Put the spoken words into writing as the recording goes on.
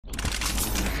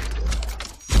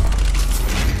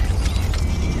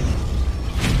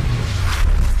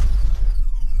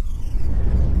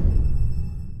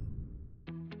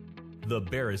The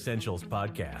Bear Essentials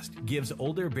podcast gives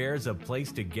older bears a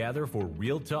place to gather for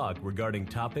real talk regarding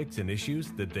topics and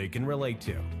issues that they can relate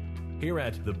to. Here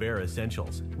at The Bear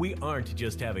Essentials, we aren't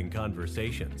just having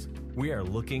conversations. We are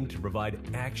looking to provide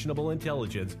actionable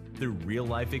intelligence through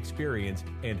real-life experience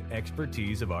and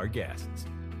expertise of our guests.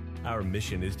 Our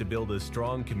mission is to build a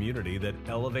strong community that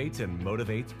elevates and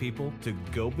motivates people to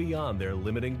go beyond their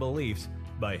limiting beliefs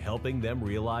by helping them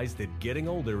realize that getting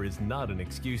older is not an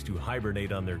excuse to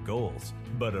hibernate on their goals,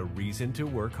 but a reason to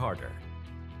work harder.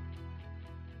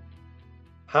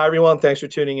 Hi, everyone. Thanks for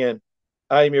tuning in.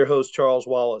 I am your host, Charles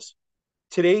Wallace.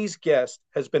 Today's guest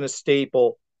has been a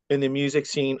staple in the music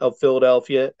scene of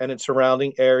Philadelphia and its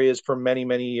surrounding areas for many,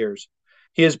 many years.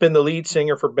 He has been the lead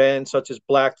singer for bands such as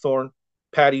Blackthorn,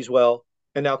 Patty's Well,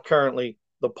 and now currently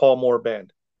the Paul Moore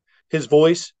Band. His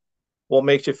voice will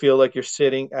make you feel like you're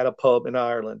sitting at a pub in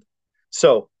Ireland.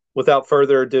 So, without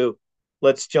further ado,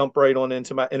 let's jump right on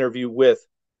into my interview with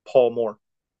Paul Moore.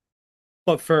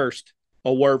 But first,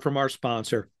 a word from our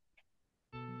sponsor.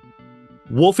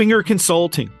 Wolfinger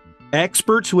Consulting.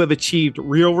 Experts who have achieved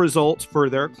real results for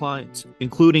their clients,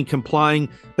 including complying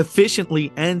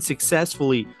efficiently and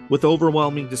successfully with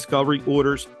overwhelming discovery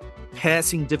orders,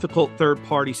 passing difficult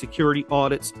third-party security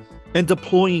audits, and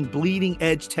deploying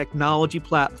bleeding-edge technology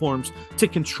platforms to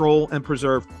control and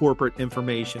preserve corporate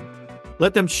information.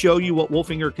 Let them show you what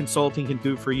Wolfinger Consulting can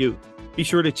do for you. Be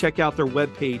sure to check out their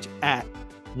webpage at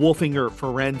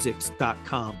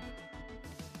wolfingerforensics.com.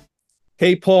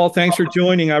 Hey, Paul, thanks for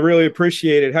joining. I really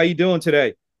appreciate it. How you doing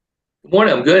today? Good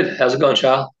morning. I'm good. How's it going,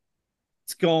 Charles?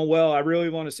 It's going well. I really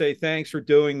want to say thanks for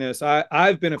doing this.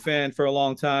 I've been a fan for a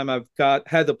long time. I've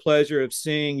had the pleasure of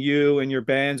seeing you and your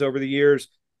bands over the years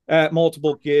at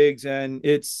multiple gigs, and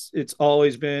it's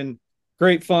always been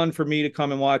great fun for me to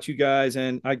come and watch you guys.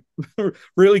 And I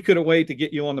really couldn't wait to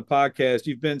get you on the podcast.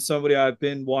 You've been somebody I've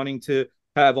been wanting to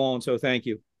have on, so thank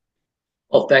you.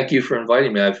 Well, thank you for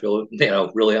inviting me. I feel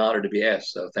really honored to be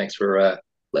asked. So thanks for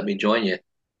letting me join you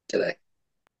today.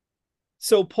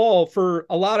 So, Paul, for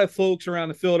a lot of folks around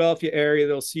the Philadelphia area,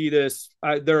 they'll see this.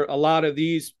 There are a lot of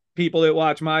these people that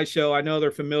watch my show. I know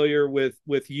they're familiar with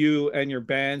you and your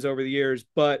bands over the years,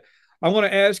 but I want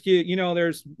to ask you,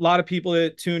 there's a lot of people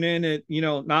that tune in that,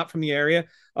 not from the area.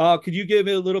 Could you give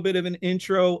a little bit of an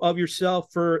intro of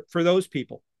yourself for those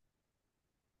people?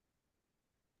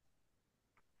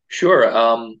 Sure.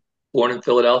 Born in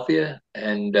Philadelphia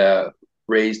and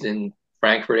raised in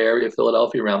Frankfurt area,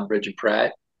 Philadelphia, around Bridge and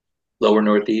Pratt, lower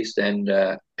Northeast, and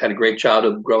had a great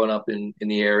childhood growing up in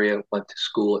the area. Went to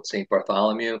school at St.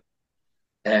 Bartholomew,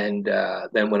 and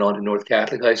then went on to North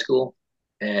Catholic High School,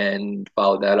 and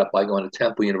followed that up by going to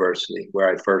Temple University, where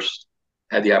I first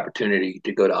had the opportunity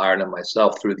to go to Ireland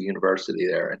myself through the university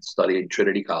there and study at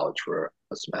Trinity College for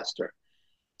a semester.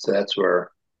 So that's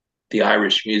where the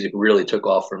Irish music really took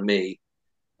off for me.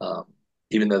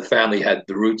 Even though the family had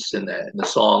the roots in the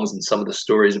songs and some of the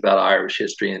stories about Irish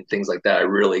history and things like that, I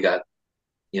really got,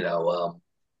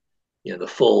 the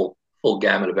full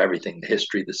gamut of everything: the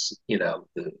history, the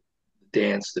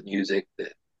dance, the music,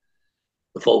 the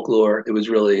folklore. It was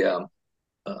really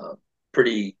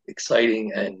pretty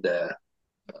exciting and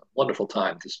wonderful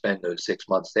time to spend those 6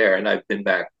 months there. And I've been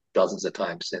back dozens of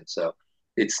times since, so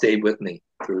it stayed with me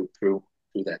through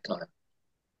that time.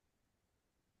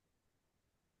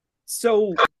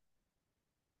 So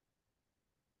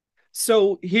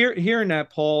hearing that,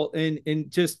 Paul, and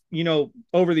just,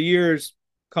 over the years,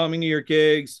 coming to your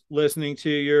gigs, listening to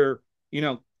your,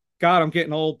 God, I'm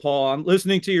getting old, Paul. I'm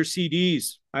listening to your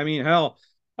CDs. I mean, hell,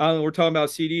 we're talking about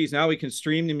CDs. Now we can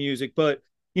stream the music, but,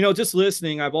 just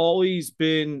listening, I've always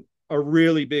been a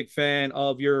really big fan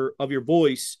of your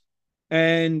voice.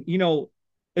 And,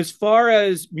 as far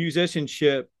as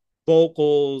musicianship,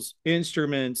 vocals,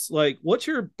 instruments, like, what's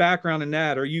your background in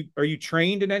that? Are you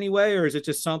trained in any way, or is it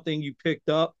just something you picked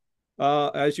up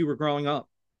as you were growing up?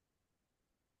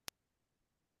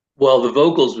 Well, the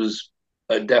vocals was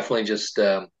definitely just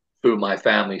through my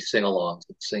family sing-alongs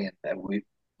and singing. And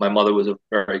my mother was a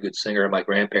very good singer, and my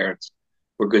grandparents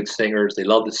were good singers. They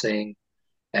loved to sing,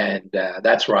 and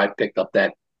that's where I picked up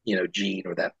that gene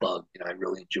or that bug. I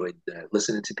really enjoyed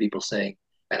listening to people sing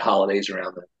at holidays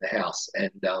around the house. And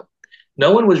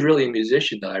no one was really a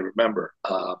musician that I remember.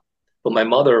 But my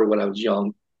mother, when I was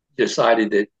young,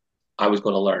 decided that I was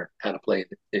going to learn how to play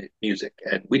music.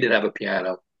 And we didn't have a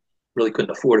piano, really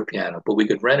couldn't afford a piano, but we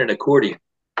could rent an accordion,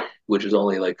 which was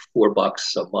only like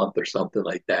 $4 a month or something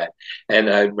like that. And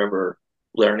I remember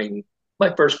learning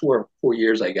my first four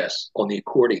years, I guess, on the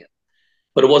accordion.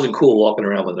 But it wasn't cool walking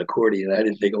around with an accordion. I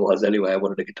didn't think it was anyway. I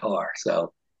wanted a guitar.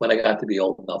 So when I got to be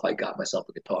old enough, I got myself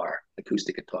a guitar,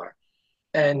 acoustic guitar.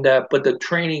 And but the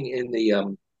training in the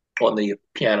on the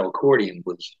piano accordion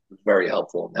was very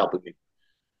helpful in helping me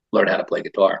learn how to play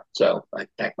guitar. So I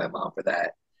thank my mom for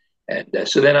that. And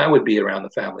so then I would be around the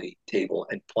family table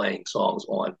and playing songs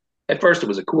on. At first it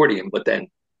was accordion, but then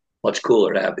much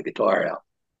cooler to have the guitar out.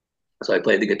 So I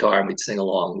played the guitar and we'd sing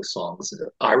along with songs,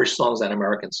 Irish songs and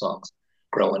American songs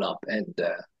growing up. And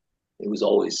it was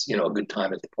always, a good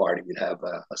time at the party. We'd have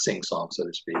a sing song, so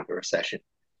to speak, or a session.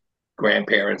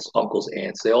 Grandparents, uncles,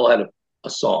 aunts, they all had a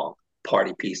song,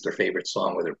 party piece, their favorite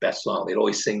song or their best song. They'd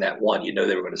always sing that one.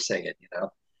 They were going to sing it.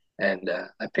 And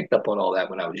I picked up on all that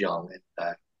when I was young.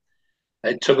 And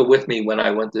I took it with me when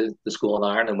I went to the school in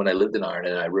Ireland and when I lived in Ireland.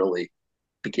 And I really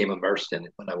became immersed in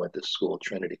it when I went to school at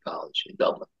Trinity College in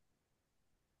Dublin.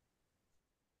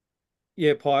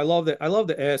 Yeah, Paul, I love that. I love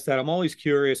to ask that. I'm always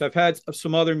curious. I've had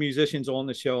some other musicians on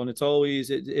the show, and it's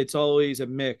always a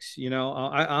mix.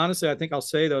 I honestly, I think I'll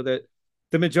say though that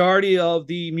the majority of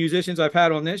the musicians I've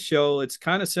had on this show, it's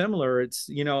kind of similar.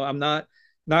 I'm not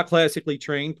classically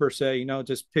trained per se.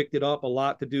 Just picked it up a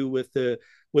lot to do with the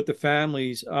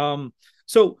families.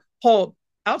 So Paul,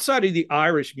 outside of the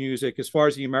Irish music, as far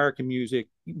as the American music,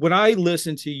 when I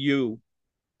listen to you,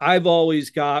 I've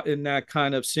always gotten that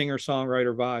kind of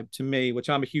singer-songwriter vibe to me, which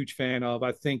I'm a huge fan of.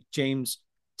 I think James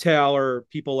Taylor,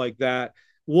 people like that.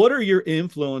 What are your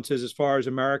influences as far as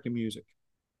American music?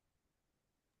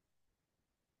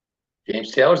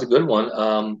 James Taylor's a good one.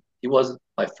 He wasn't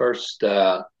my first.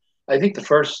 I think the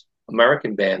first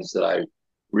American bands that I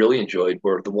really enjoyed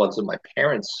were the ones that my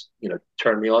parents,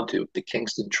 turned me on to. The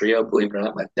Kingston Trio, believe it or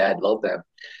not, my dad loved them,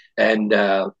 and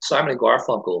Simon and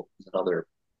Garfunkel is another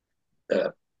uh,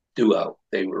 duo.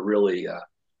 They were really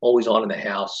always on in the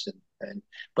house, and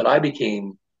but I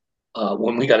became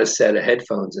when we got a set of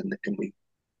headphones and we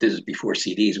this is before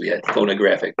CDs. We had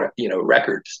phonographic,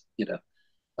 records,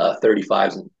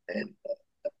 35s and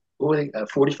what were they,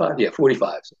 45? Yeah,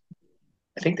 45s.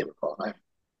 I think they were called.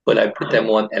 But I put them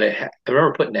on, and I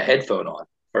remember putting a headphone on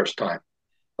first time,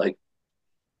 like,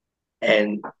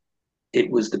 and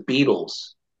it was the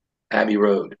Beatles, Abbey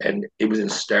Road, and it was in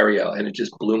stereo, and it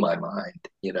just blew my mind.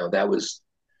 That was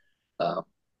um,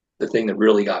 the thing that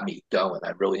really got me going.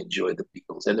 I really enjoyed the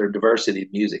Beatles and their diversity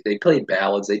of music. They played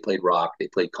ballads, they played rock, they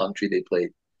played country, they played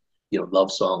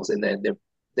love songs, and then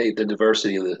the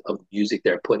diversity of the music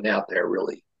they're putting out there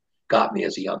really got me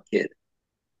as a young kid.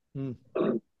 Hmm.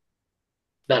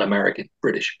 Not American,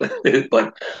 British,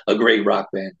 but a great rock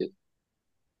band.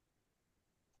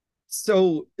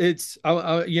 So it's now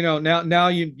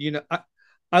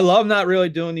I love not really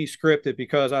doing these scripted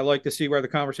because I like to see where the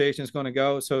conversation is going to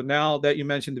go. So now that you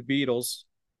mentioned the Beatles,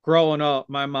 growing up,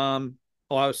 my mom,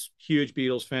 I was huge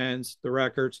Beatles fans, the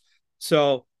records.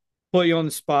 So put you on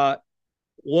the spot.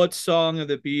 What song of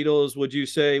the Beatles would you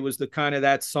say was the kind of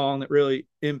that song that really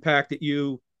impacted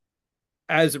you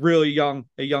as a young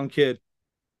kid?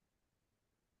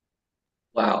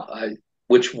 Wow,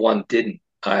 which one didn't?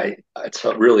 It's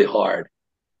really hard.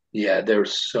 Yeah,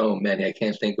 there's so many. I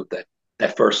can't think of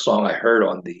that first song I heard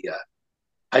on the.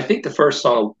 I think the first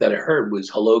song that I heard was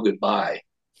 "Hello Goodbye."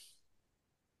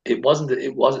 So it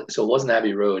wasn't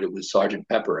Abbey Road. It was Sergeant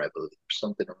Pepper, I believe, or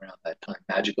something around that time.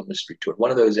 Magical Mystery Tour,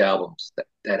 one of those albums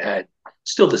that had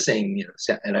still the same,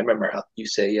 sound. And I remember how you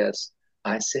say yes,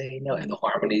 I say no, and the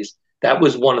harmonies. That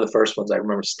was one of the first ones I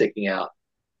remember sticking out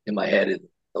in my head in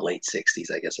the late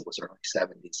 '60s. I guess it was early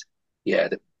 '70s. Yeah,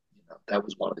 that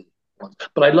was one of the ones.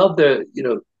 But I love the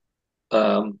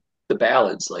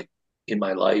ballads like "In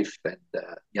My Life" and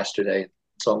 "Yesterday" and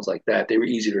songs like that. They were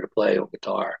easier to play on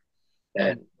guitar,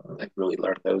 and I really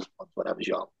learned those ones when I was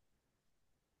young.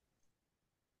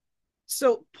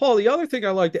 So, Paul, the other thing I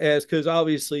like to ask, because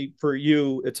obviously for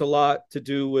you, it's a lot to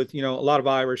do with, a lot of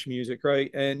Irish music,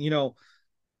 right? And,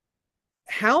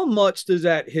 how much does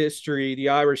that history, the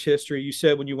Irish history, you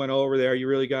said when you went over there, you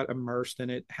really got immersed in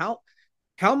it. How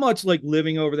much like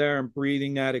living over there and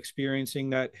breathing that,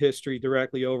 experiencing that history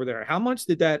directly over there, how much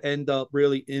did that end up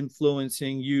really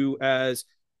influencing you as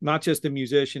not just a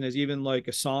musician, as even like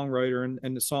a songwriter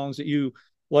and the songs that you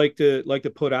like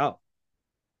to put out?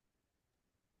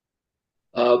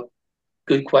 Uh,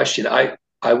 Good question. I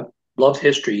loved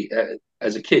history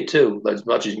as a kid too, as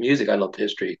much as music. I loved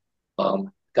history.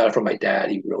 Got it from my dad.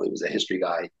 He really was a history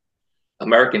guy.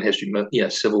 American history,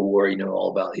 Civil War.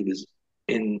 All about. He was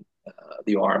in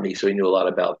the army, so he knew a lot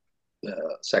about the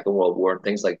Second World War and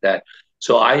things like that.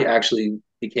 So I actually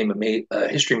became a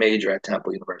history major at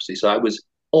Temple University. So I was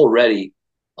already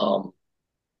um,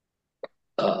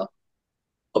 uh,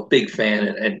 a big fan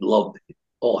and loved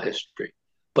all history,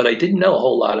 but I didn't know a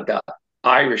whole lot about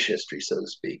Irish history, so to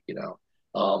speak.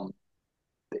 Um,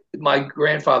 my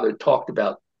grandfather talked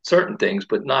about certain things,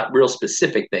 but not real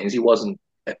specific things. He wasn't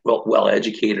well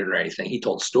educated or anything. He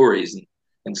told stories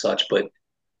and such. But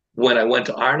when I went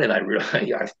to Ireland, I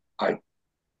really I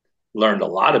learned a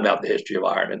lot about the history of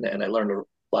Ireland, and I learned a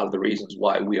lot of the reasons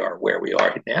why we are where we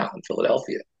are now in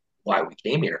Philadelphia, why we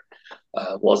came here.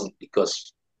 It wasn't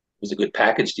because it was a good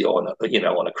package deal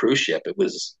on a cruise ship. It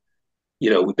was,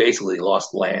 we basically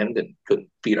lost land and couldn't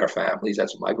feed our families.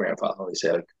 That's what my grandfather always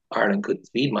said. Ireland couldn't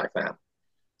feed my family,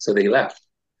 so they left.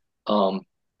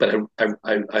 But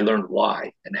I learned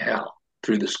why and how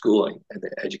through the schooling and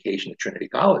the education at Trinity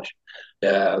College.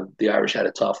 The Irish had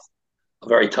a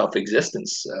very tough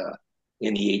existence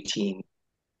in the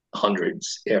 1800s,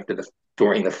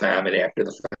 during the famine, after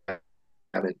the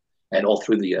famine, and all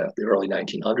through the early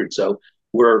 1900s. So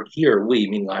we're here. We,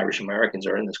 meaning Irish Americans,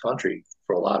 are in this country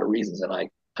for a lot of reasons, and I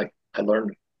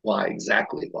learned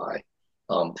exactly why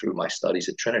through my studies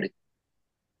at Trinity.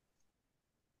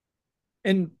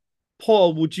 And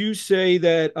Paul, would you say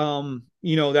that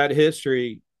that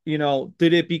history,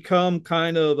 did it become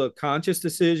kind of a conscious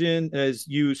decision as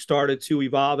you started to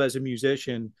evolve as a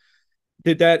musician?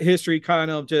 Did that history kind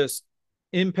of just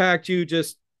impact you,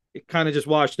 it kind of just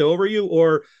washed over you?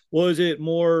 Or was it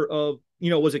more of,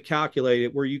 was it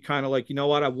calculated? Were you kind of like, you know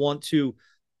what, I want to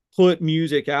put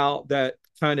music out that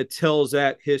kind of tells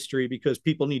that history because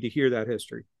people need to hear that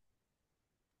history?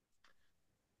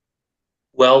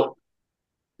 Well,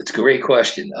 it's a great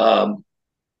question.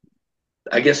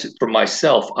 I guess for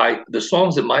myself, the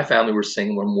songs that my family were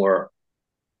singing were more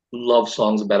love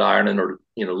songs about Ireland, or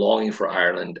longing for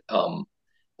Ireland.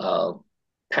 Uh,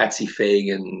 Patsy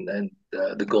Fagan and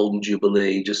the Golden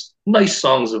Jubilee, just nice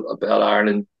songs about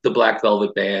Ireland. The Black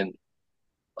Velvet Band,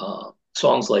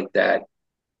 songs like that.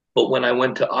 But when I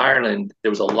went to Ireland,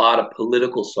 there was a lot of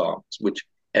political songs,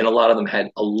 and a lot of them had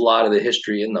a lot of the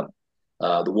history in them.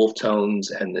 The Wolf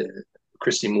Tones and the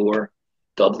Christy Moore,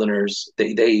 Dubliners,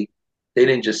 they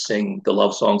didn't just sing the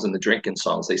love songs and the drinking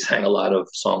songs. They sang a lot of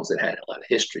songs that had a lot of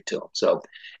history to them. So,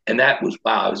 and that was,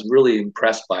 wow, I was really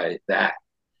impressed by that.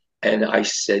 And I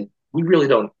said, we really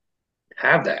don't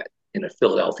have that in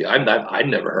Philadelphia. I'd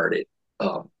never heard it.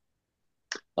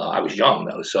 I was young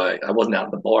though, so I wasn't out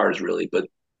in the bars really. But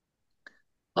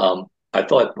I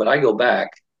thought, when I go back,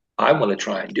 I want to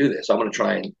try and do this. I want to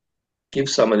try and give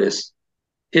some of this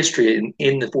history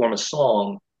in the form of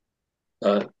song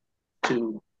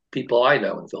to people I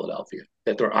know in Philadelphia,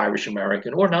 that they're Irish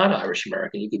American or not Irish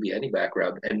American. You could be any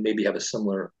background and maybe have a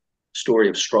similar story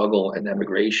of struggle and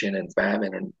emigration and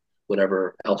famine and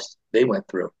whatever else they went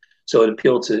through. So it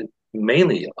appealed to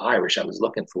mainly Irish I was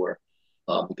looking for,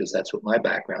 because that's what my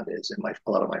background is, and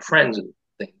a lot of my friends and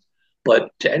things. But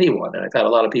to anyone, and I've had a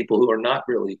lot of people who are not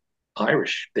really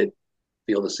Irish that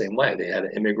feel the same way. They had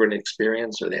an immigrant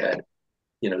experience, or they had,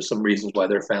 some reasons why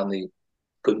their family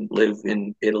couldn't live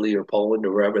in Italy or Poland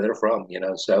or wherever they're from,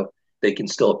 so they can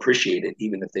still appreciate it,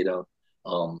 even if they don't,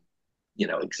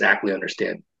 exactly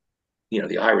understand,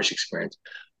 the Irish experience.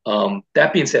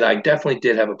 That being said, I definitely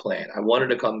did have a plan. I wanted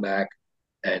to come back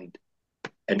and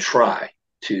try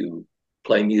to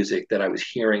play music that I was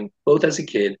hearing both as a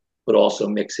kid, but also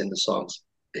mix in the songs,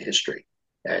 the history.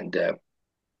 And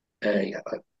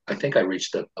I think I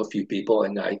reached a few people,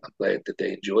 and I'm glad that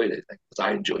they enjoyed it, because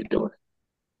I enjoyed doing it.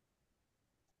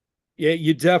 Yeah,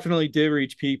 you definitely did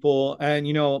reach people. And,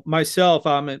 myself,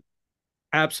 I'm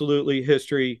absolutely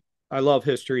history. I love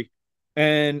history.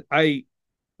 And I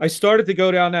started to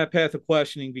go down that path of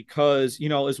questioning because,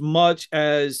 as much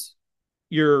as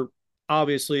you're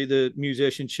obviously the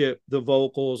musicianship, the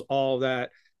vocals, all that,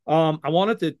 I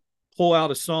wanted to pull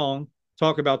out a song,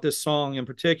 talk about this song in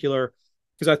particular,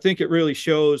 because I think it really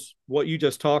shows what you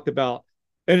just talked about.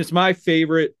 And it's my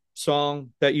favorite song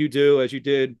that you do, as you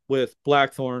did with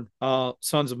Blackthorn,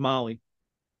 Sons of Molly.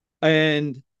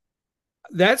 And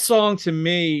that song to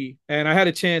me, and I had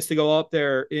a chance to go up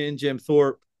there in Jim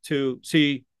Thorpe to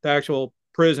see the actual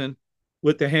prison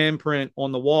with the handprint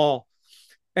on the wall.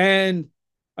 And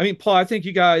I mean, Paul, I think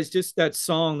you guys, just that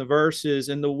song, the verses,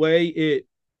 and the way it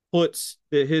puts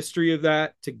the history of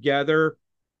that together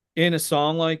in a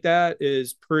song like that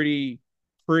is pretty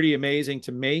amazing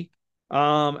to me.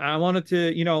 I wanted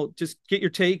to, just get your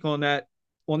take on that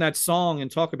song and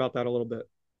talk about that a little bit.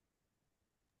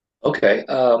 Okay.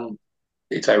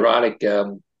 It's ironic.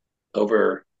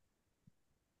 Over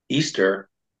Easter,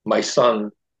 my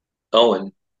son,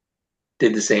 Owen,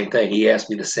 did the same thing. He asked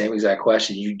me the same exact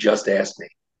question you just asked me,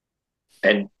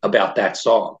 and about that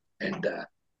song. And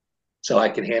so I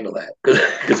can handle that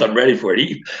because I'm ready for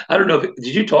it. I don't know.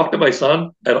 Did you talk to my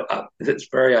son? It's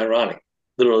very ironic.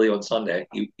 Literally on Sunday,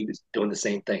 he was doing the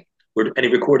same thing. And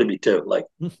he recorded me too, like,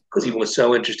 because he was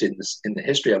so interested in in the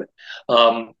history of it.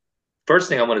 First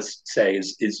thing I want to say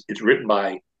is it's written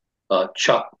by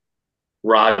Chuck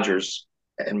Rogers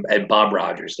and Bob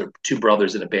Rogers. They're two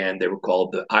brothers in a band. They were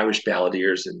called the Irish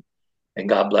Balladeers, and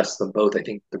God bless them both. I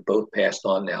think they're both passed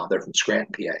on now. They're from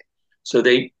Scranton, PA. So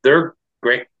their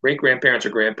great grandparents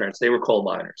or grandparents, they were coal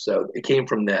miners. So it came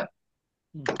from them.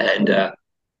 And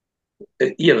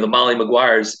the Molly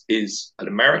Maguires is an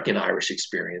American Irish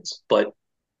experience, but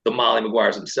the Molly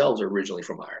Maguires themselves are originally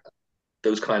from Ireland.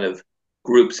 Those kind of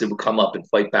groups that would come up and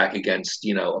fight back against,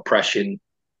 oppression,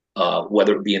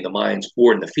 whether it be in the mines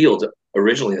or in the fields.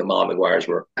 Originally, the Molly Maguires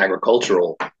were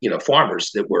agricultural,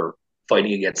 farmers that were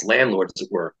fighting against landlords that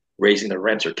were raising their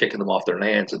rents or kicking them off their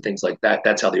lands and things like that.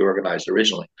 That's how they organized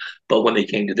originally. But when they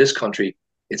came to this country,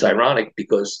 it's ironic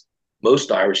because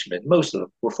most Irishmen, most of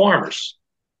them were farmers.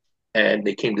 And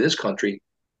they came to this country,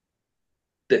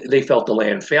 they felt the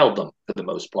land failed them for the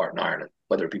most part in Ireland,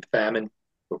 whether it be famine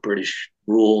or British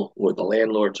rule or the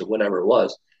landlords or whatever it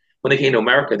was. When they came to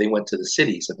America, they went to the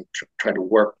cities and they tried to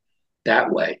work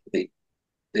that way. They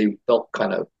felt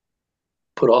kind of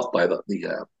put off by the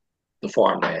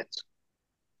farmlands.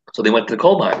 So they went to the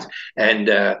coal mines. And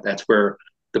that's where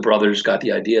the brothers got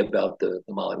the idea about the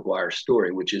Molly Maguire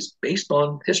story, which is based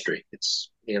on history. It's,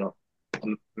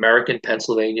 American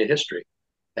Pennsylvania history.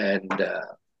 And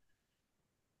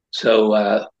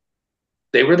so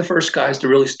they were the first guys to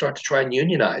really start to try and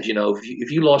unionize.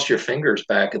 If you lost your fingers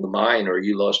back in the mine, or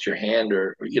you lost your hand,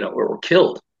 or were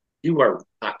killed, you were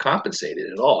not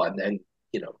compensated at all. And then,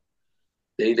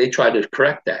 they tried to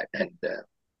correct that and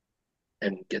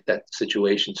get that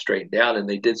situation straightened out. And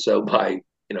they did so by,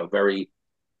 very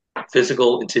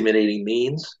physical, intimidating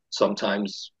means.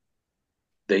 Sometimes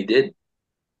they did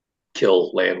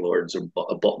kill landlords or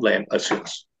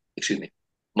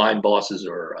mine bosses,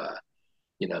 or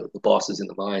the bosses in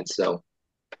the mine. So,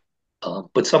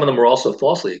 but some of them were also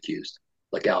falsely accused,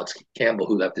 like Alex Campbell,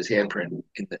 who left his handprint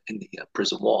in the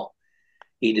prison wall.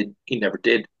 He never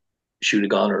did shoot a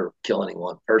gun or kill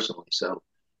anyone personally. So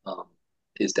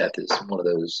his death is one of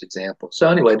those examples. So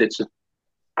anyway,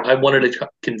 I wanted to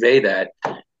convey that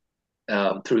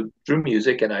through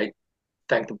music, and I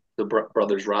thank the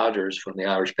brothers Rogers from the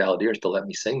Irish Balladeers to let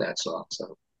me sing that song.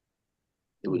 So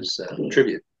it was a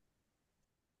tribute.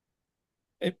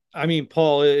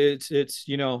 Paul, it's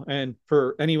and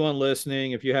for anyone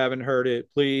listening, if you haven't heard it,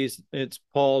 please, it's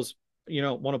Paul's,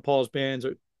 one of Paul's bands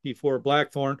before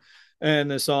Blackthorn,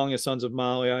 and the song is Sons of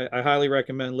Molly. I highly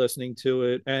recommend listening to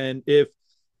it. And if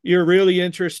you're really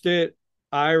interested,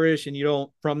 Irish, and you don't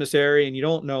from this area and you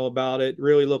don't know about it,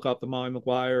 really look up the Molly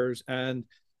Maguires. And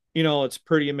it's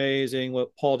pretty amazing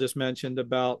what Paul just mentioned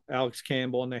about Alex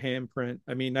Campbell and the handprint.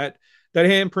 That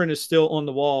handprint is still on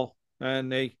the wall,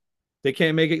 and they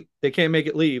can't make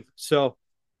it leave. So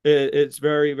it's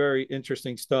very, very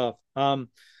interesting stuff.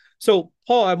 So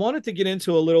Paul, I wanted to get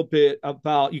into a little bit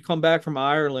about, you come back from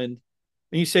Ireland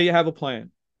and you say you have a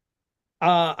plan.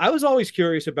 I was always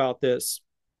curious about this.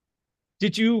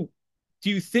 Do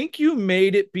you think you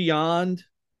made it beyond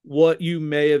what you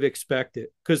may have expected?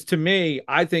 Because to me,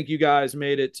 I think you guys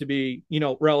made it to be,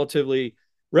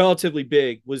 relatively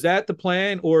big. Was that the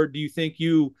plan, or do you think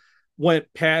you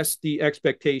went past the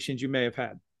expectations you may have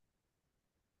had?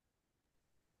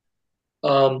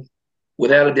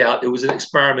 Without a doubt, it was an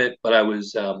experiment, but I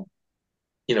was,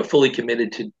 fully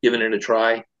committed to giving it a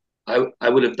try. I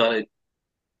would have done it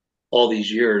all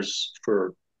these years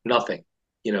for nothing,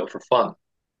 for fun,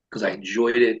 because I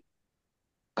enjoyed it.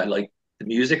 I like the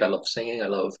music. I love singing. I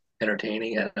love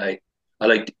entertaining, and I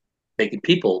like making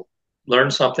people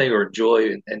learn something or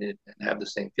enjoy and have the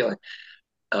same feeling.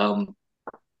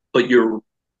 But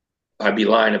I'd be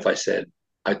lying if I said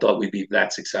I thought we'd be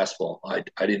that successful. I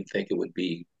didn't think it would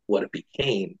be what it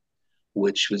became,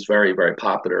 which was very, very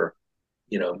popular,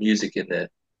 music in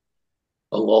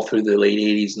all through the late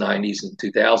 80s, 90s, and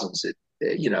 2000s,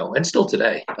 and still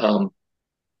today. And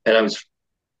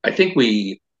I think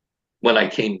when I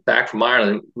came back from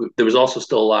Ireland, there was also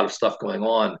still a lot of stuff going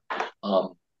on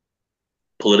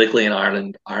politically in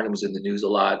Ireland. Ireland was in the news a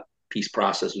lot. Peace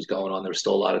process was going on. There was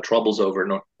still a lot of troubles over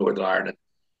in Northern Ireland.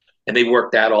 And they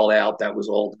worked that all out. That was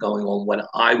all going on when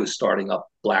I was starting up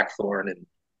Blackthorn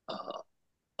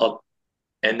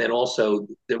and then also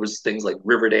there was things like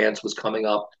Riverdance was coming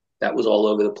up. That was all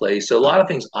over the place. So a lot of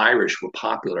things Irish were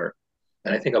popular.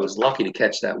 And I think I was lucky to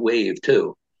catch that wave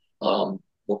too.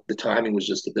 The timing was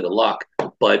just a bit of luck,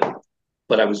 but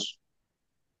I was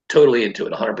totally into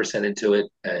it, 100% into it,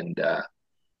 and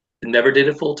never did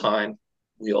it full time.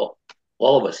 We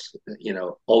all of us,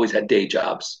 always had day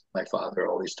jobs. My father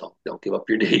always told me, don't give up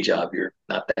your day job. You're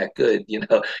not that good.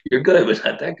 You're good, but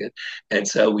not that good. And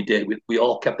so we did. We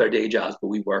all kept our day jobs, but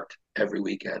we worked every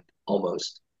weekend,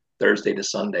 almost Thursday to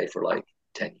Sunday for like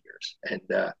 10 years. And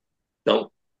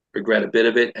don't regret a bit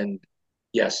of it. And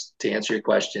yes, to answer your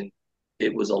question,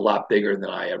 it was a lot bigger than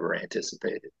I ever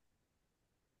anticipated.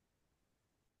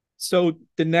 So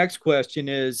the next question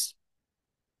is,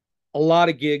 a lot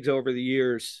of gigs over the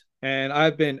years, and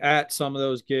I've been at some of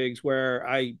those gigs where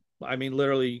I mean,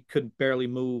 literally could barely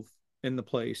move in the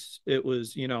place. It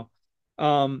was,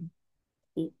 um,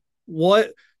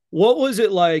 what what was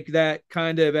it like that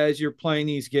kind of as you're playing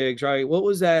these gigs, right? What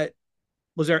was that?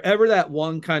 Was there ever that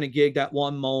one kind of gig, that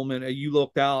one moment you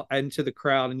looked out into the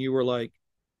crowd and you were like,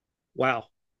 wow,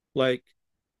 like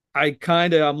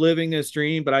I'm living this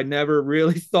dream, but I never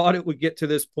really thought it would get to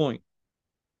this point.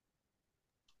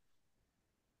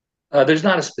 There's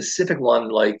not a specific one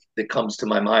like that comes to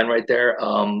my mind right there.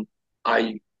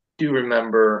 I do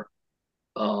remember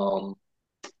um,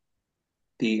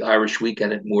 the Irish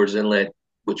weekend at Moores Inlet,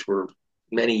 which were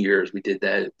many years we did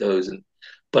those,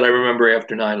 but I remember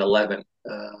after 9/11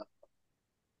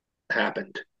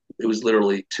 happened, it was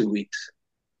literally 2 weeks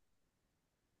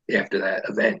after that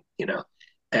event,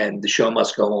 and the show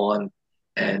must go on,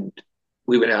 and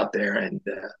we went out there and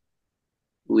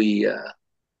we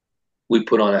we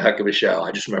put on a heck of a show.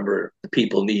 I just remember the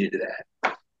people needed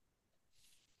that.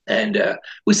 And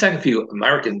we sang a few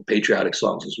American patriotic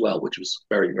songs as well, which was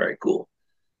very, very cool.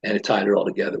 And it tied it all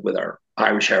together with our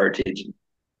Irish heritage and,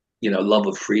 love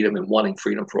of freedom and wanting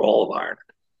freedom for all of Ireland.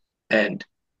 And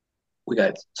we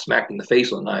got smacked in the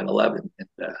face on 9/11,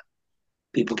 and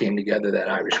people came together that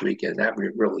Irish weekend. That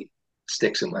really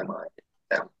sticks in my mind.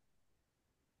 Yeah.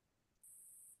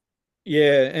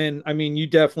 Yeah, and I mean, you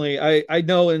definitely. I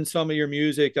know in some of your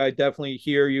music, I definitely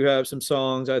hear you have some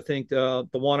songs. I think the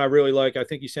one I really like, I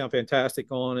think you sound fantastic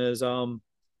on, is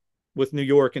with New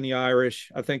York and the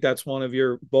Irish. I think that's one of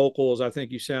your vocals. I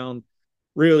think you sound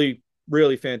really,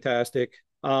 really fantastic.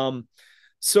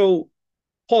 So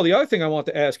Paul, the other thing I want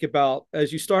to ask about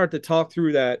as you start to talk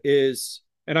through that is,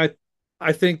 and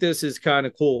I think this is kind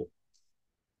of cool.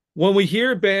 When we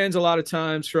hear bands a lot of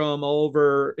times from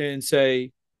over in,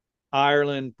 say,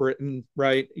 Ireland, Britain,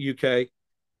 right, UK,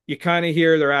 you kind of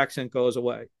hear their accent goes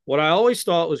away. What I always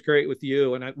thought was great with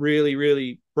you, and it really,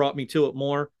 really brought me to it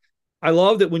more. I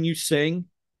love that when you sing,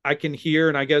 I can hear,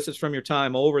 and I guess it's from your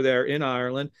time over there in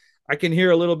Ireland, I can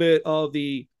hear a little bit of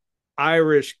the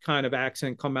Irish kind of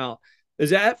accent come out. Is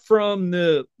that from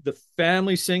the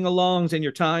family sing-alongs and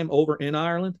your time over in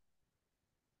Ireland?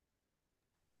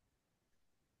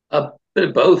 A bit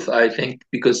of both, I think,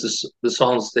 because the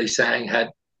songs they sang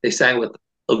with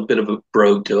a bit of a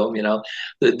brogue to them.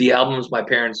 The albums my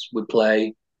parents would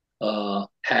play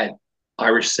had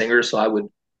Irish singers, so I would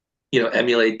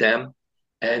emulate them.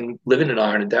 And living in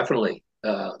Ireland, definitely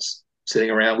sitting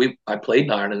around. I played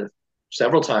in Ireland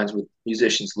several times with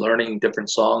musicians, learning different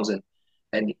songs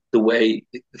and the way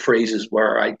the phrases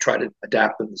were. I try to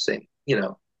adapt them the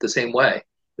same way,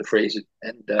 the phrases.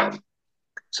 And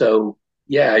so,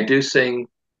 yeah, I do sing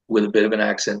with a bit of an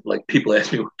accent. Like people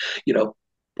ask me, you know,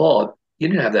 Paul, you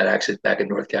didn't have that accent back in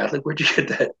North Catholic. Where'd you get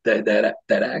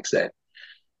that accent?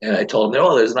 And I told them,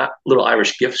 oh, there's a little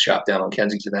Irish gift shop down on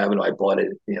Kensington Avenue. I bought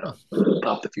it,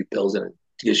 popped a few pills in it,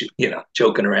 because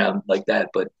joking around like that.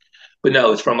 But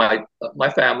no, it's from my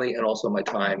family and also my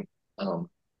time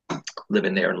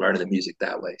living there and learning the music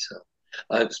that way.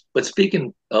 So, but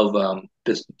speaking of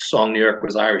this song, New York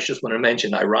Was Irish, just want to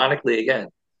mention, ironically, again,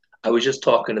 I was just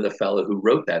talking to the fellow who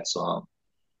wrote that song,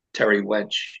 Terry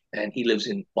Wench, and he lives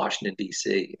in Washington,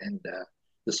 D.C. And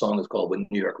the song is called When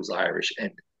New York Was Irish.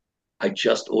 And I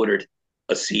just ordered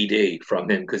a CD from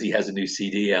him because he has a new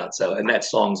CD out. So, and that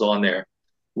song's on there,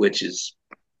 which is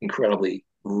incredibly,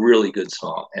 really good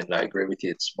song. And I agree with you.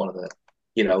 It's one of the,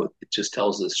 it just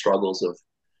tells the struggles of,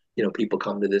 people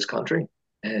come to this country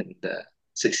and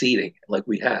succeeding like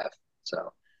we have.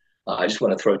 So I just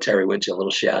want to throw Terry Winch a little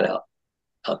shout out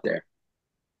there.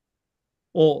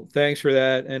 Well, thanks for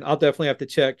that. And I'll definitely have to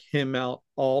check him out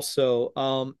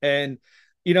also. And,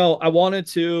 I wanted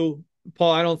to,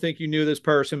 Paul, I don't think you knew this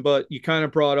person, but you kind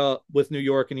of brought up with New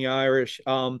York and the Irish.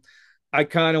 I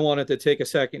kind of wanted to take a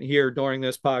second here during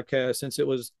this podcast, since it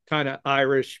was kind of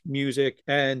Irish music.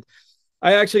 And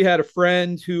I actually had a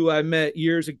friend who I met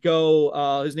years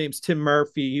ago. His name's Tim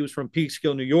Murphy. He was from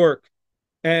Peekskill, New York.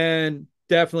 And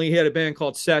definitely he had a band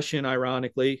called Session,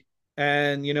 ironically.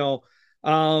 And,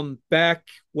 back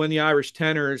when the Irish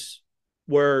tenors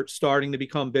were starting to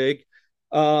become big,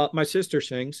 my sister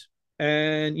sings.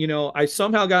 And, I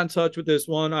somehow got in touch with this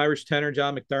one Irish tenor,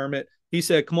 John McDermott. He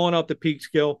said, come on up to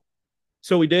Peekskill.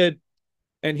 So we did.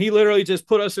 And he literally just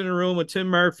put us in a room with Tim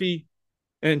Murphy.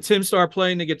 And Tim started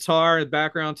playing the guitar in the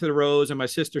background to the Rose, and my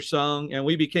sister sung, and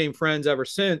we became friends ever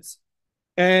since.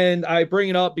 And I bring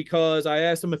it up because I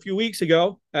asked him a few weeks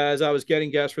ago, as I was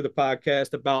getting guests for the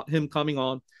podcast, about him coming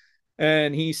on.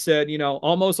 And he said,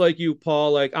 almost like you,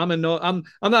 Paul, like I'm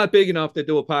not big enough to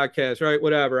do a podcast, right?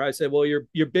 Whatever. I said, well,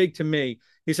 you're big to me.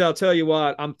 He said, I'll tell you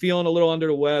what, I'm feeling a little under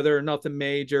the weather, nothing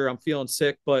major. I'm feeling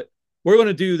sick, but we're going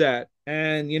to do that.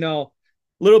 And, a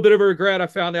little bit of a regret. I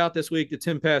found out this week that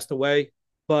Tim passed away,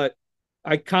 but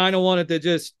I kind of wanted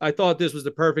to I thought this was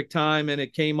the perfect time, and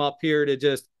it came up here to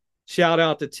just shout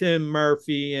out to Tim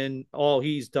Murphy and all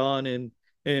he's done and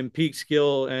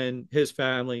Peekskill and his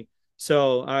family.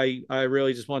 So I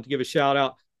really just want to give a shout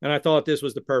out, and I thought this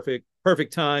was the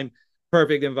perfect time,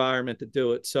 perfect environment to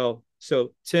do it. So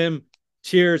Tim,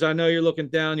 cheers. I know you're looking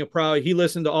down. He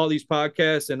listened to all these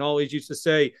podcasts and always used to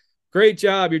say, great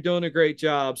job. You're doing a great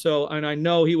job. So, and I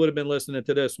know he would have been listening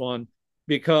to this one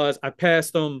because I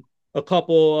passed him a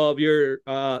couple of your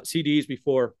CDs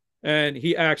before, and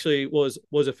he actually was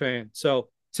a fan. So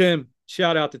Tim,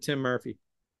 shout out to Tim Murphy.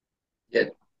 Yeah.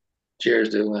 Cheers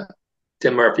to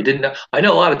Tim Murphy. I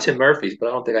know a lot of Tim Murphys, but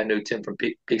I don't think I knew Tim from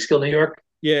Peekskill, New York.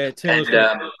 Yeah, Tim.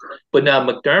 But now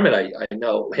McDermott, I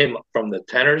know him from the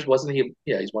tenors, wasn't he?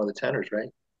 Yeah, he's one of the tenors, right?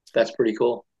 That's pretty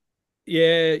cool.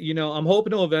 Yeah, I'm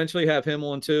hoping to eventually have him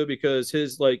on too, because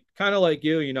his kind of like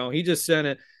you, he just sent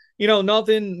it,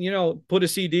 nothing, put a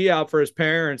CD out for his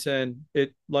parents, and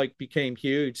it became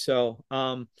huge. So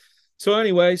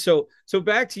anyway, so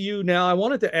back to you now. I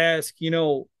wanted to ask,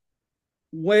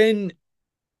 when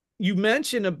you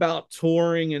mentioned about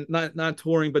touring and not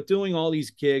touring, but doing all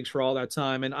these gigs for all that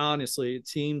time. And honestly, it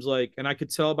seems like, and I could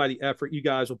tell by the effort you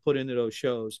guys will put into those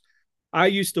shows, I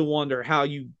used to wonder how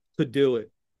you could do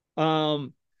it.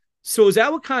 So is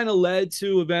that what kind of led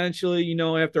to eventually,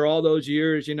 after all those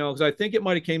years, because I think it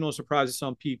might have came no surprise to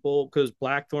some people, because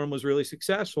Blackthorn was really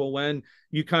successful when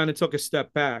you kind of took a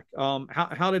step back.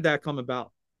 How did that come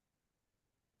about?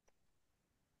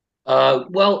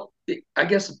 Well, I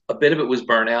guess a bit of it was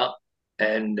burnout,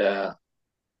 and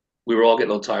we were all getting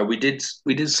a little tired. We did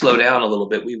slow down a little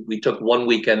bit. We took one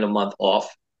weekend a month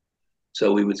off,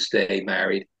 so we would stay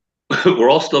married. We're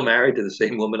all still married to the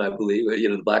same woman, I believe.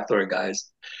 The Blackthorn guys,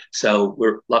 so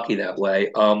we're lucky that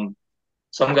way.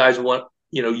 Some guys want,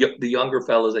 the younger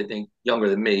fellas, I think younger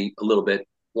than me a little bit,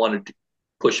 wanted to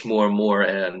push more and more,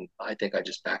 and I think I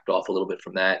just backed off a little bit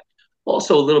from that.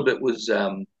 Also, a little bit was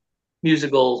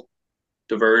musical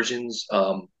diversions.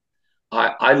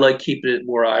 I like keeping it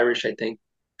more Irish, I think,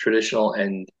 traditional,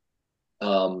 and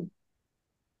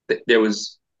there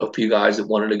was a few guys that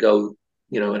wanted to go,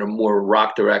 in a more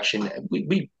rock direction. And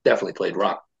we definitely played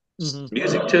rock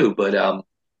music too, but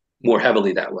more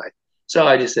heavily that way. So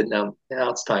I just said, no, now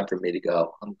it's time for me to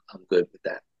go. I'm good with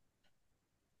that.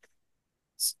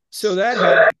 So that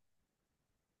happened.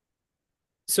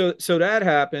 So that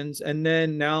happens, and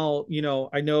then now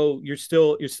I know you're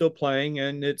still playing,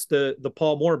 and it's the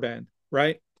Paul Moore band,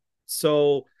 right?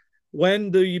 So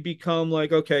when do you become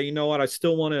like, okay, you know what, I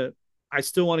still want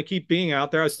to keep being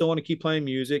out there, I still want to keep playing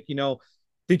music?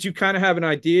 Did you kind of have an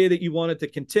idea that you wanted to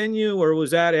continue, or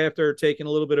was that after taking a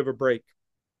little bit of a break?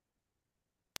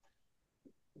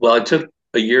 Well, I took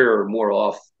a year or more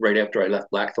off right after I left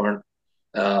Blackthorn,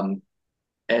 and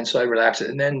so I relaxed,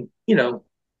 and then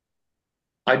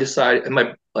I decided, and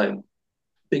my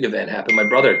big event happened. My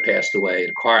brother had passed away in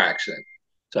a car accident,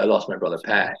 so I lost my brother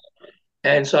Pat,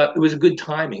 and so it was a good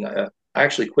timing. I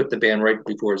actually quit the band right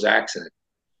before his accident,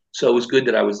 so it was good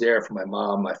that I was there for my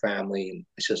mom, my family, and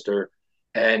my sister,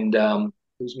 and it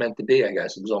was meant to be. I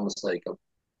guess it was almost like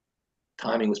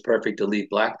timing was perfect to leave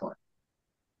Blackthorn.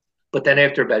 But then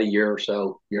after about a year or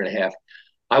so, year and a half,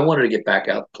 I wanted to get back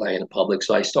out playing in public,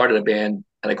 so I started a band,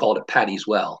 and I called it Patty's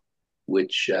Well,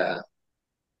 which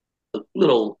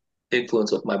little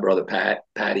influence of my brother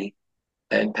Patty,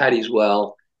 and Patty's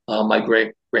Well. My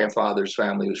great grandfather's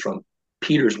family was from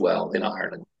Peterswell in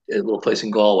Ireland, a little place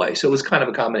in Galway. So it was kind of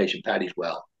a combination. Patty's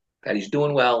Well, Patty's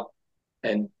doing well,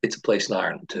 and it's a place in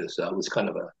Ireland too. So it was kind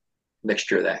of a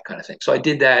mixture of that kind of thing. So I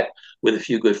did that with a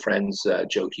few good friends,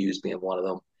 Joe Hughes being one of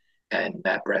them, and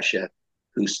Matt Brescia,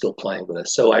 who's still playing with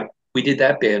us. So we did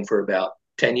that band for about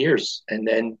 10 years, and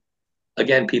then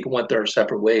again, people went their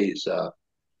separate ways.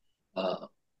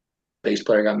 Bass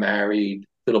player got married,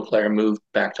 fiddle player moved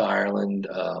back to Ireland.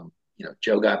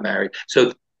 Joe got married,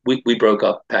 so we broke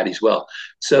up Patty's Well.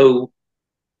 So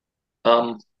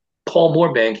Paul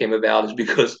Moore band came about is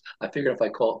because I figured if I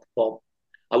called Paul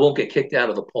I won't get kicked out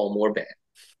of the Paul Moore band.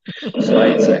 So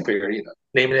I figured,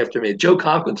 name it after me. Joe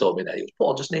Conklin told me that. He was,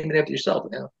 Paul, just name it after yourself.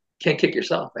 Can't kick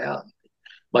yourself out.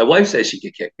 My wife says she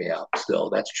could kick me out still.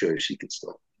 That's true. She could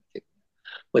still kick me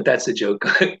out. But that's a joke.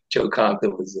 Joe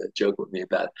Conklin was joking with me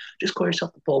about it. Just call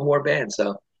yourself the Paul Moore band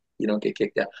so you don't get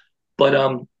kicked out. But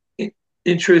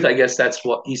in truth, I guess that's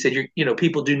what he said.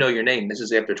 People do know your name. This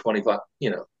is after 25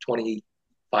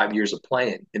 years of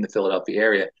playing in the Philadelphia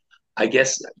area. I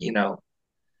guess,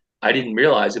 I didn't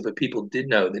realize it, but people did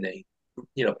know the name,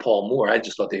 Paul Moore. I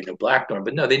just thought they knew Blackthorn,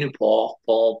 but no, they knew Paul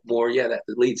Moore. Yeah, that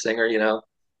the lead singer,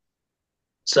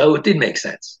 So it did make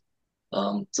sense.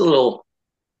 It's a little,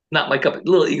 not my cup, a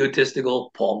little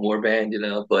egotistical, Paul Moore band,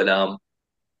 but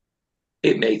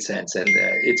it made sense, and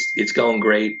it's going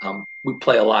great. We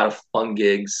play a lot of fun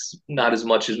gigs, not as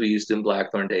much as we used to in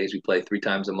Blackthorn days. We play 3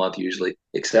 times a month usually,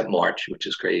 except March, which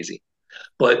is crazy.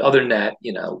 But other than that,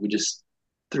 we just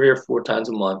 3 or 4 times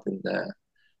a month and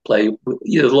play.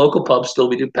 The local pubs still.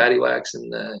 We do patty wax,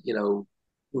 and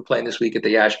we're playing this week at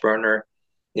the Ashburner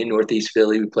in Northeast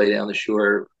Philly. We play down the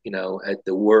shore, at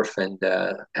the Wharf and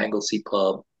Anglesey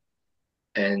Pub,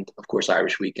 and of course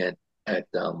Irish Weekend at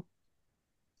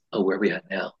where are we at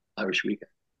now? Irish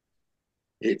Weekend.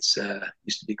 It's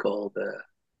used to be called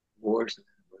Wars.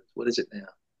 What is it now?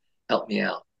 Help me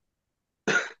out.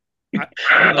 The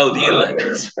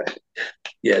Inlet.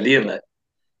 Yeah, the Inlet.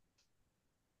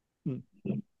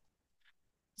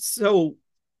 So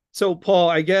Paul,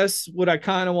 I guess what I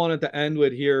kind of wanted to end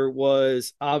with here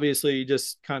was, obviously you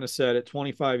just kind of said it,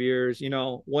 25 years,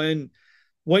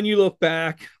 when you look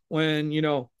back, when,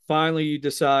 finally you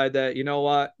decide that,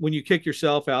 what, when you kick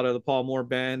yourself out of the Paul Moore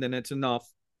band and it's enough,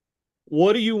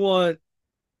 what do you want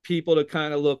people to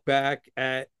kind of look back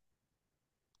at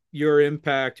your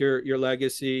impact, your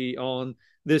legacy on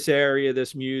this area,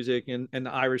 this music and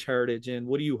the Irish heritage? And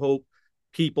what do you hope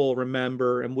people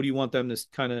remember, and what do you want them to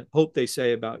kind of hope they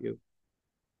say about you?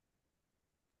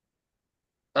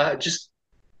 I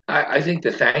think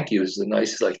the thank you is the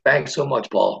nicest. Like, thanks so much,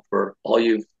 Paul, for all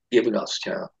you've given us,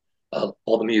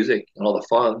 all the music and all the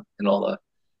fun and all the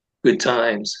good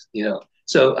times,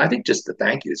 So I think just the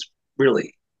thank you is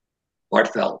really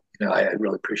heartfelt. I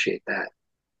really appreciate that.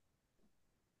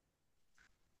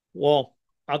 Well,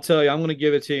 I'll tell you, I'm going to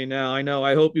give it to you now.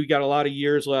 I hope you got a lot of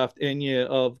years left in you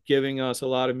of giving us a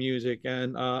lot of music.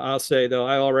 And I'll say, though,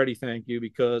 I already thank you,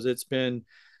 because it's been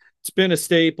a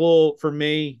staple for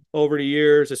me over the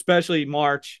years, especially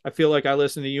March. I feel like I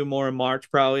listen to you more in March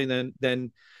probably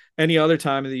than any other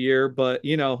time of the year. But,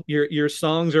 your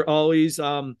songs are always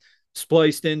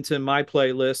spliced into my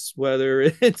playlists, whether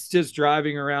it's just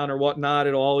driving around or whatnot.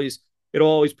 It'll always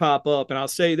pop up. And I'll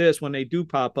say this, when they do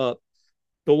pop up,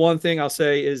 the one thing I'll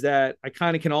say is that I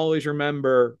kind of can always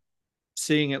remember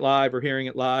seeing it live or hearing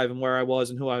it live and where I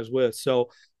was and who I was with. So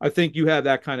I think you have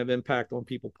that kind of impact on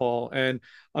people, Paul. And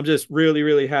I'm just really,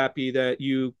 really happy that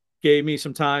you gave me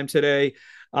some time today.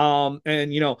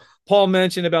 And, Paul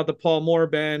mentioned about the Paul Moore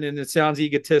band, and it sounds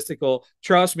egotistical.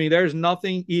 Trust me, there's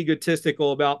nothing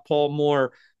egotistical about Paul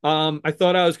Moore. I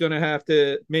thought I was going to have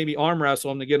to maybe arm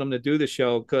wrestle him to get him to do the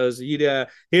show, because he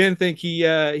didn't think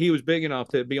he was big enough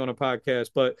to be on a podcast.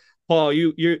 But Paul,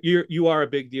 you are a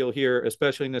big deal here,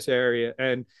 especially in this area,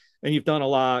 and you've done a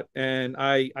lot, and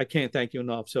I can't thank you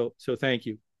enough. So thank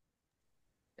you.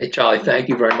 Hey, Charlie, thank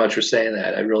you very much for saying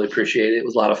that. I really appreciate it. It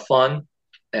was a lot of fun,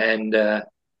 and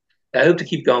I hope to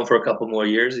keep going for a couple more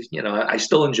years. I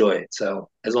still enjoy it. So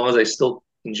as long as I still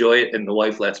enjoy it and the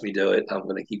wife lets me do it, I'm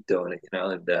going to keep doing it,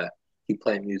 and keep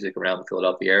playing music around the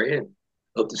Philadelphia area, and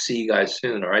hope to see you guys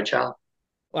soon. All right, Charlie?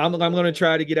 I'm going to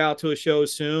try to get out to a show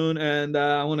soon, and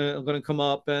I'm going to come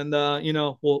up, and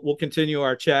we'll continue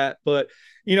our chat. But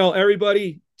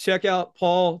everybody, check out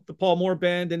the Paul Moore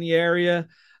band in the area.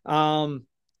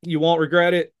 You won't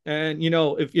regret it. And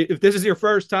if this is your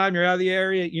first time you're out of the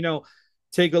area,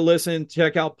 take a listen,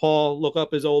 check out Paul, look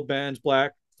up his old bands,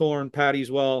 Blackthorn,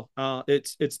 Patty's Well.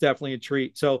 It's definitely a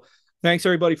treat. So thanks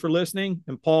everybody for listening.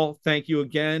 And Paul, thank you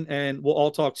again. And we'll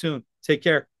all talk soon. Take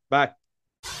care. Bye.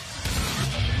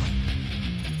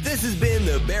 This has been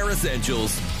the Bare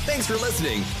Essentials. Thanks for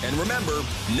listening. And remember,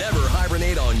 never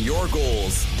hibernate on your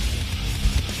goals.